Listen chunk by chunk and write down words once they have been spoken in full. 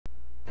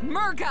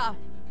Murga!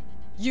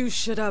 You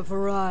should have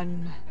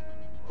run.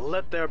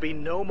 Let there be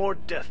no more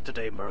death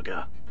today,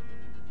 Murga.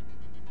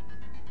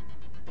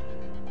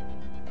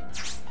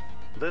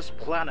 This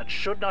planet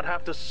should not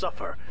have to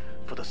suffer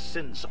for the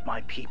sins of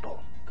my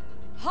people.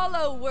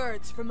 Hollow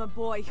words from a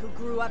boy who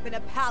grew up in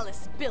a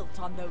palace built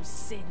on those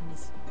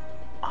sins.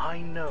 I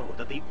know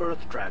that the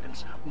Earth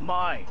Dragons,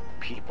 my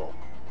people,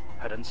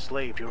 had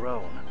enslaved your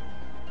own.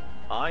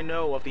 I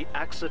know of the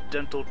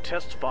accidental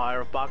test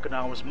fire of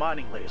Bakunawa's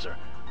mining laser,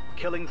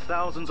 killing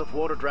thousands of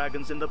water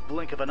dragons in the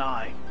blink of an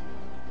eye.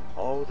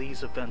 All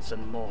these events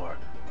and more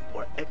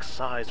were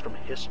excised from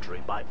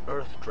history by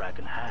Earth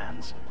Dragon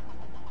hands.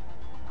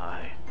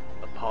 I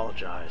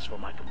apologize for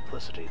my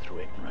complicity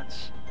through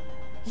ignorance.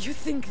 You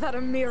think that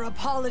a mere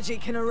apology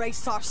can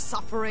erase our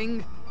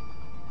suffering?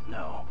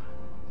 No.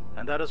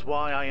 And that is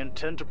why I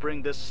intend to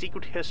bring this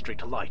secret history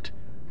to light.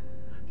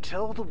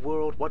 Tell the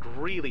world what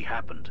really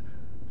happened,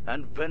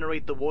 and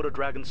venerate the Water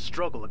Dragon's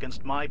struggle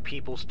against my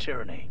people's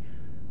tyranny.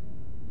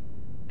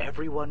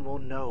 Everyone will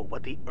know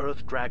what the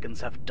Earth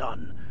Dragons have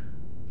done.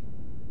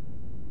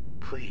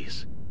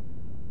 Please,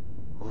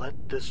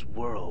 let this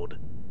world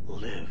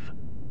live.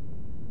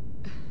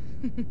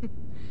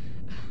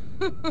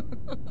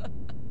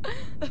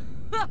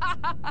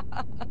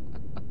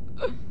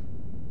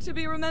 To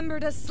be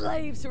remembered as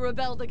slaves who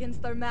rebelled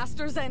against their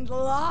masters and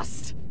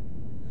lost?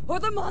 Or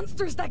the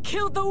monsters that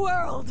killed the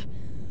world?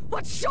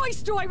 What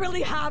choice do I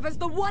really have as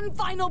the one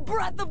final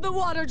breath of the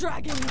Water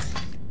Dragons?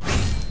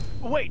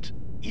 Wait!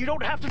 You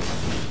don't have to...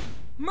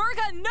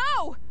 Murga,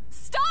 no!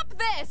 Stop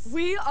this!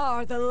 We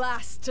are the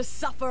last to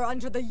suffer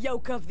under the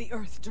yoke of the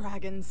Earth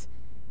Dragons.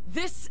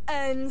 This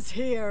ends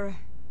here.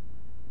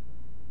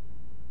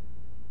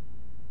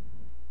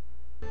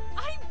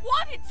 I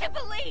wanted to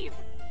believe!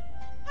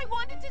 I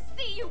wanted to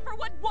see you for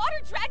what water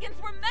dragons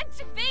were meant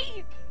to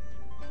be!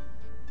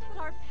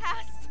 But our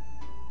past,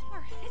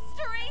 our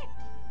history,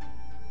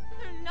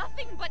 they're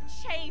nothing but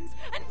chains,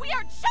 and we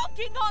are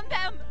choking on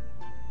them!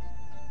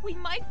 We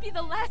might be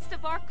the last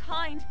of our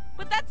kind,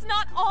 but that's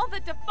not all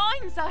that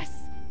defines us.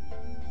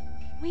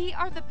 We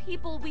are the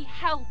people we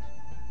help,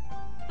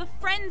 the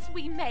friends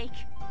we make,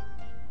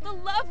 the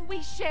love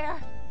we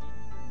share,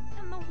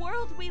 and the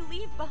world we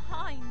leave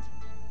behind.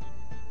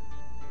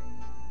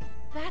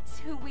 That's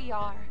who we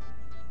are,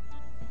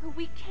 who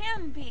we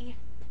can be,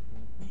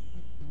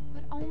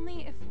 but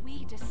only if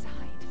we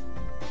decide.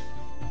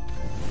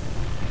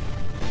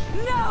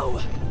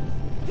 No!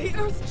 The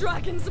Earth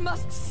Dragons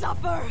must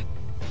suffer!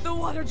 The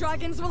Water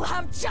Dragons will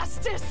have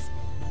justice!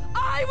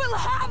 I will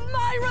have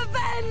my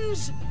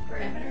revenge!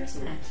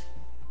 Parameters met.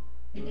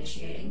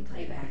 Initiating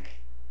playback.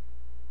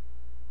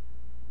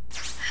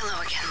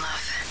 Hello again,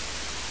 love.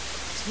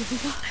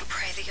 I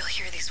pray that you'll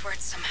hear these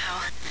words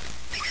somehow,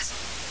 because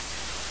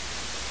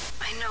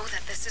I know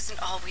that this isn't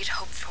all we'd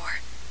hoped for,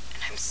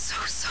 and I'm so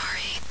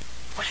sorry.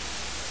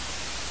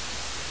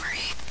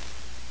 Marie,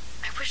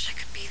 I wish I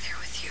could be there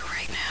with you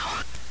right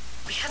now.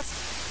 We had...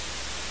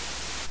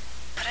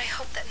 But I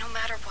hope that no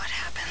matter what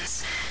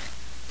happens,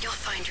 you'll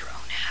find your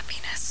own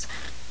happiness.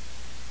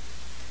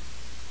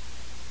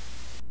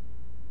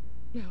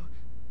 No,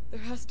 there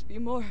has to be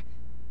more.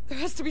 There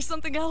has to be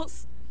something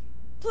else.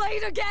 Play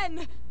it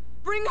again!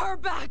 Bring her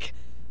back!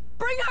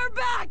 Bring her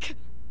back!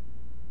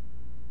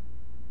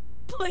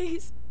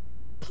 Please.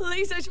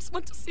 Please, I just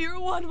want to see her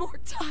one more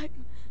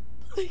time.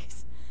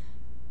 Please.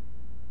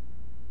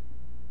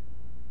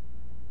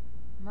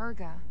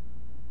 Murga,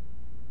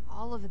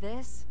 all of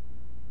this?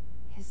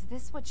 Is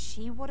this what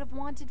she would have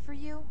wanted for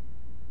you?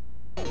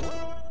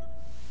 Hello,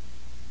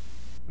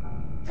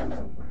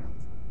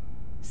 world.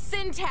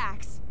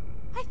 Syntax!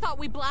 I thought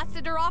we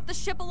blasted her off the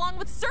ship along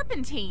with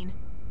Serpentine.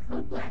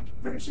 Code Black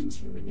version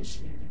 2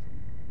 initiated.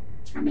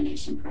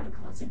 Termination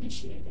protocols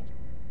initiated.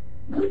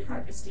 Mood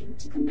harvesting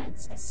to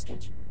commence as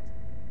scheduled.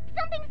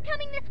 Something's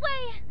coming this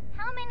way!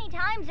 How many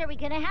times are we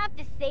gonna have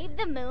to save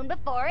the moon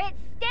before it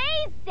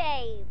stays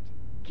saved?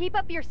 Keep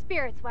up your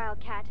spirits,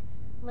 Wildcat.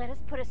 Let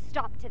us put a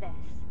stop to this.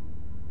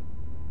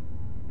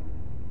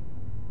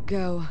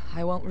 Go.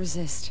 I won't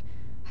resist.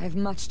 I have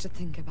much to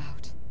think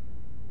about.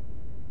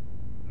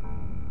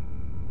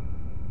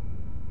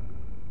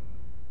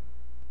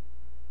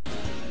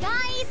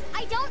 Guys,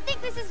 I don't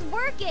think this is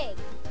working!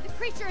 The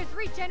creature is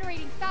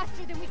regenerating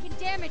faster than we can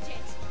damage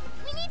it.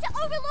 We need to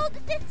overload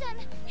the system!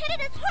 Hit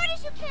it as hard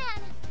as you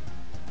can!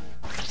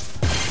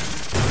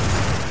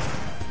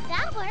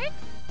 That works!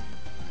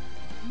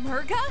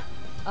 Murga?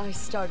 I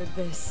started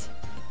this.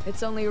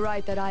 It's only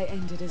right that I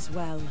end it as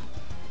well.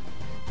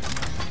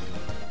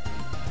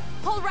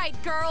 All right,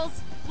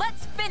 girls,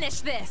 let's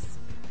finish this!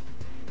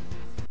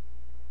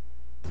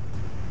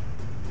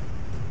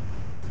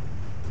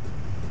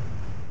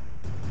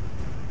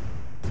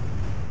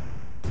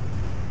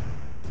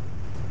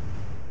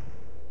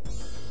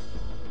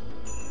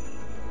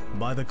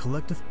 By the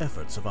collective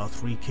efforts of our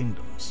three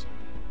kingdoms,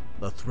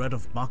 the threat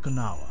of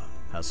Bakunawa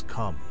has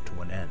come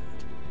to an end.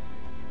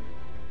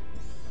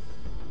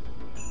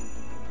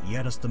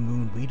 Yet as the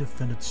moon we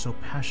defended so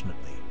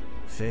passionately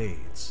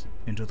fades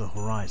into the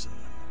horizon,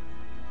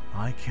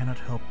 I cannot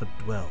help but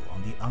dwell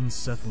on the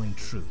unsettling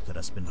truth that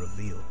has been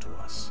revealed to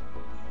us.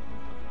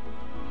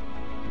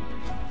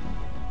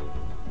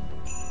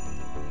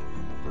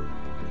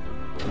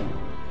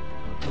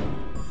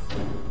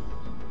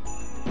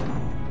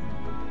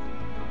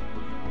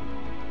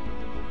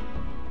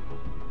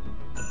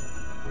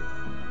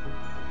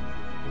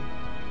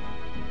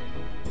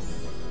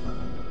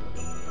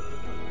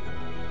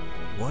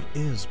 What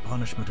is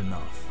punishment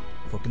enough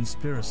for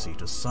conspiracy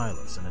to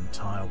silence an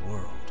entire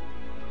world?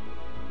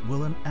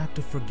 Will an act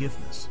of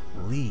forgiveness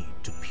lead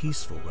to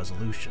peaceful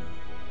resolution?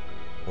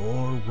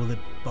 Or will it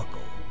buckle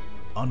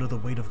under the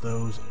weight of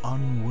those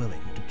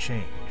unwilling to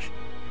change?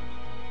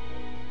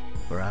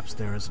 Perhaps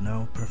there is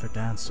no perfect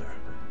answer.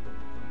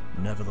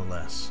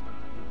 Nevertheless,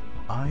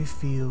 I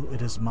feel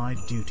it is my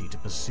duty to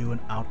pursue an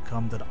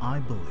outcome that I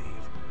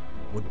believe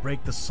would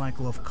break the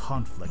cycle of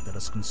conflict that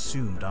has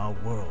consumed our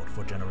world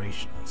for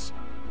generations.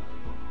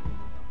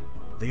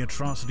 The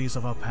atrocities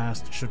of our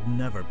past should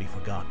never be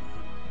forgotten,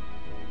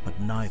 but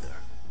neither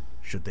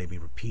should they be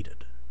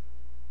repeated.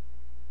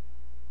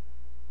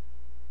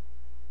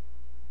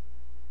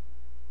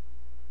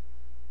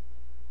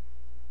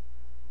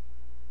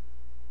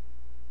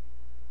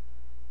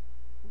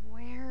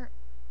 Where...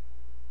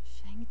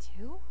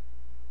 Shang-Tu?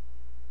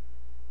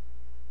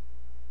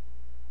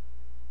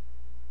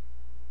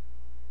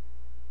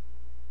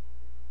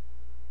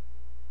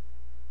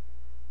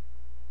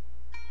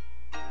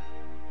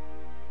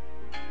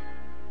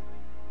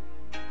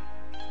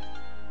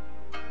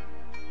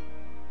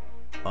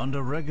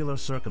 Under regular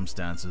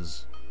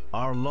circumstances,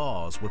 our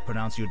laws would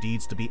pronounce your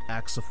deeds to be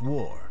acts of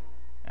war,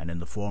 and in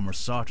the former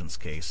sergeant's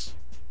case,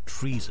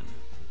 treason.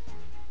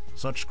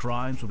 Such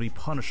crimes would be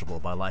punishable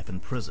by life in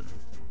prison,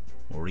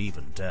 or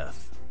even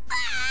death.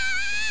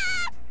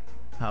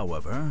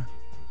 However,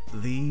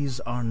 these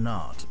are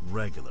not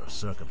regular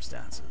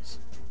circumstances.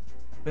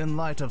 In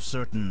light of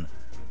certain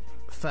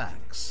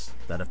facts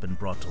that have been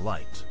brought to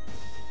light,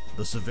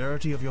 the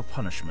severity of your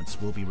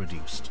punishments will be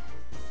reduced.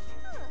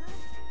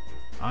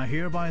 I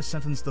hereby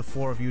sentence the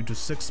four of you to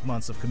 6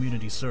 months of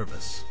community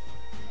service.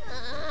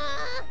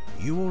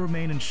 You will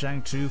remain in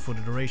Shang-Tu for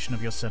the duration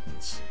of your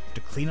sentence,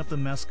 to clean up the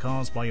mess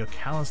caused by your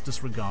callous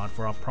disregard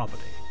for our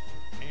property.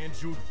 And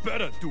you'd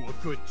better do a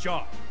good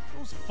job.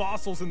 Those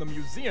fossils in the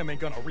museum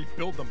ain't gonna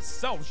rebuild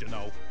themselves, you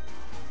know.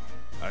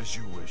 As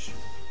you wish.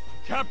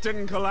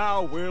 Captain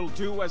Kalau will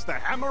do as the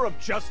Hammer of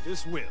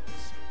Justice wills.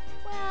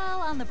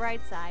 Well, on the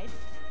bright side,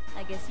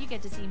 I guess you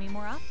get to see me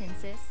more often,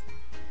 sis.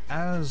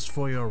 As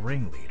for your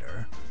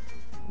ringleader,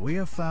 we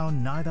have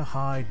found neither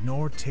hide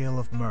nor tail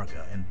of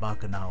Murga in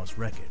Bakunao's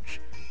wreckage.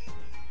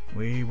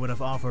 We would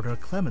have offered her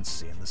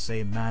clemency in the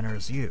same manner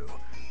as you,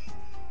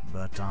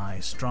 but I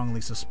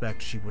strongly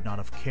suspect she would not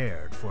have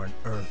cared for an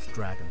Earth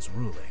Dragon's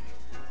ruling.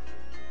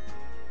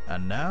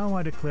 And now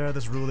I declare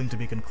this ruling to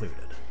be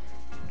concluded.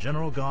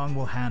 General Gong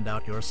will hand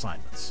out your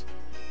assignments.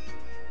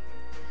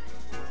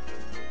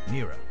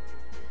 Nira,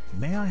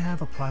 may I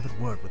have a private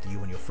word with you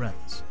and your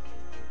friends?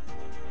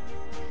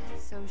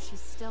 So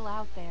she's still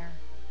out there,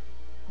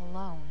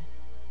 alone.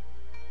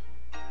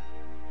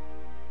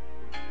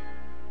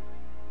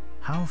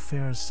 How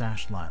fares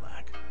Sash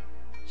Lilac?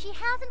 She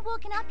hasn't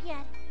woken up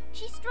yet.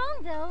 She's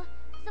strong, though,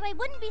 so I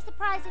wouldn't be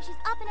surprised if she's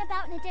up and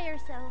about in a day or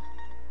so.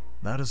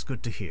 That is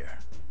good to hear.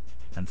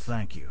 And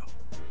thank you,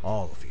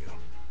 all of you.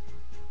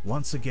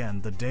 Once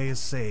again, the day is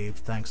saved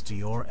thanks to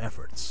your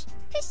efforts.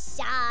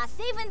 Pshaw,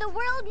 saving the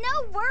world,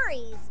 no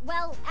worries.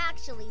 Well,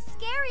 actually,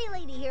 Scary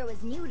Lady here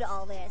was new to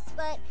all this,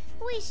 but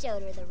we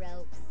showed her the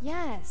ropes.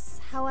 Yes,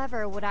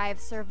 however, would I have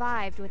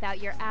survived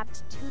without your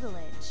apt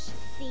tutelage?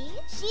 See?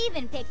 She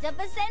even picked up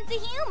a sense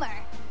of humor.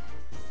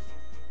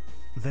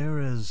 There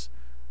is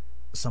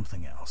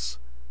something else.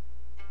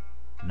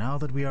 Now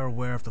that we are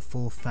aware of the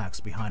full facts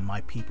behind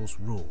my people's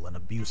rule and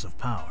abuse of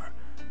power,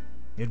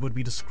 it would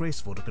be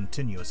disgraceful to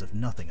continue as if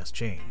nothing has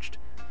changed.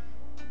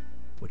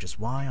 Which is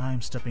why I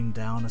am stepping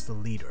down as the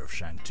leader of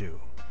Shang-Tu.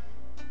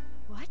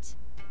 What?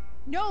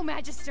 No,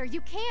 Magister,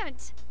 you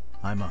can't!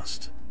 I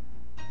must.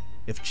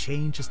 If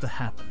change is to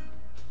happen,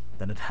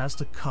 then it has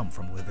to come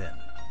from within.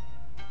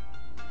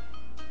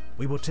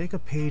 We will take a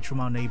page from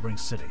our neighboring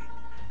city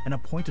and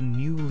appoint a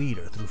new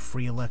leader through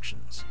free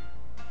elections.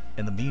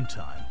 In the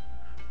meantime,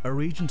 a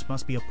regent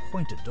must be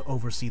appointed to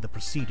oversee the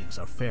proceedings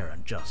are fair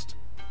and just.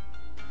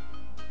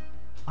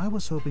 I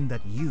was hoping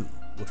that you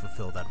would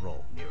fulfill that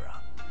role, Nira.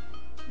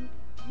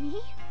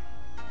 Me?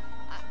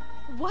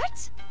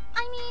 What?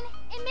 I mean,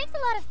 it makes a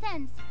lot of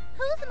sense.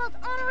 Who's the most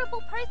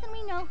honorable person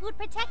we know who'd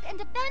protect and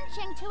defend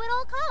Shang-Tu at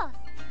all costs?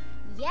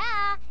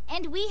 Yeah,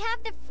 and we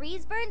have the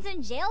freeze burns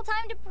and jail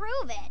time to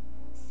prove it.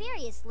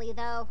 Seriously,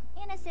 though,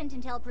 innocent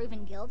until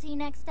proven guilty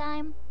next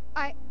time.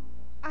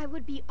 I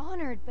would be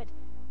honored, but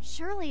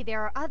surely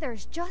there are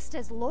others just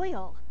as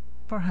loyal.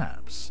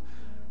 Perhaps.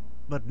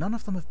 But none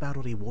of them have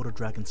battled a water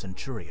dragon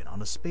centurion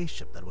on a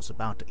spaceship that was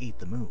about to eat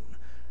the moon.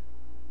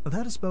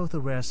 That is both a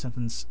rare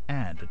sentence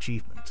and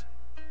achievement.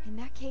 In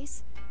that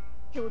case,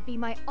 it would be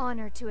my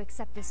honor to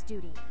accept this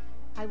duty.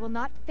 I will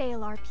not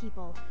fail our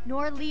people,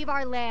 nor leave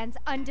our lands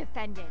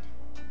undefended.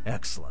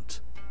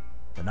 Excellent.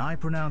 Then I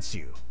pronounce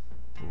you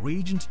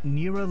Regent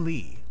Nira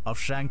Lee of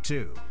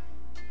Shangtu.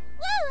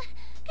 Woo!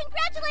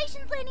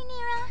 Congratulations, Lady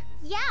Nira!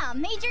 Yeah,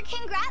 major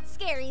congrats,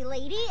 Scary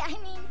Lady. I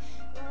mean,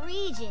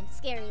 Regent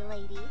Scary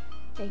Lady.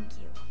 Thank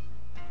you.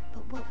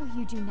 But what will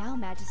you do now,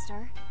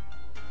 Magister?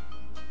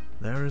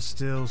 There is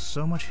still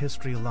so much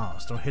history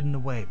lost or hidden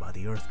away by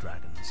the Earth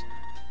Dragons.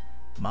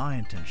 My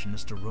intention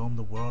is to roam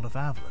the world of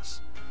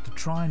Avlis, to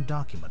try and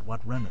document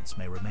what remnants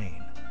may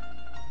remain.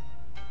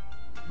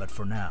 But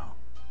for now,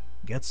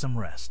 get some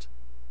rest,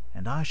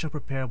 and I shall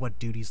prepare what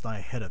duties lie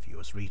ahead of you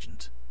as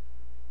Regent.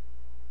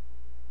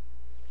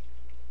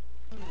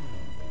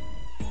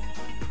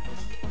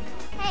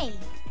 Hey,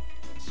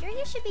 sure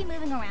you should be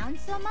moving around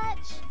so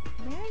much?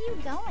 Where are you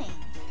going?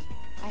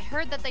 I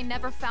heard that they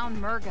never found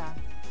Murga,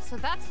 so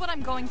that's what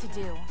I'm going to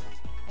do.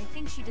 I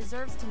think she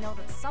deserves to know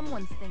that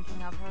someone's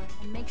thinking of her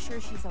and make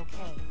sure she's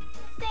okay.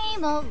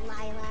 Same old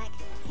Lilac.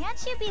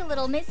 Can't you be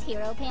little Miss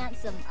Hero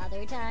Pants some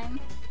other time?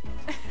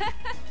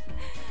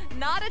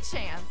 Not a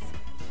chance.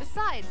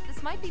 Besides,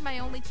 this might be my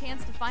only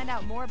chance to find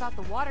out more about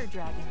the water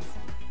dragons.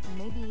 And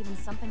maybe even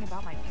something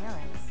about my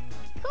parents.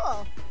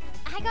 Cool.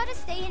 I gotta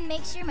stay and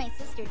make sure my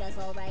sister does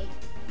all right.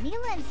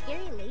 Mila and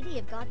Scary Lady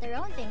have got their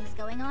own things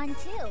going on,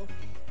 too.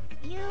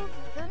 You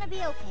gonna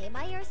be okay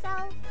by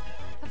yourself?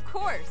 Of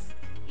course.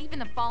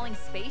 Even a falling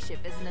spaceship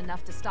isn't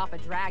enough to stop a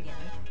dragon.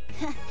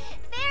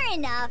 Fair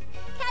enough.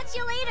 Catch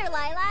you later,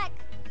 Lilac.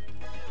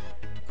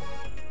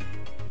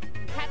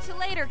 Catch you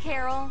later,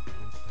 Carol.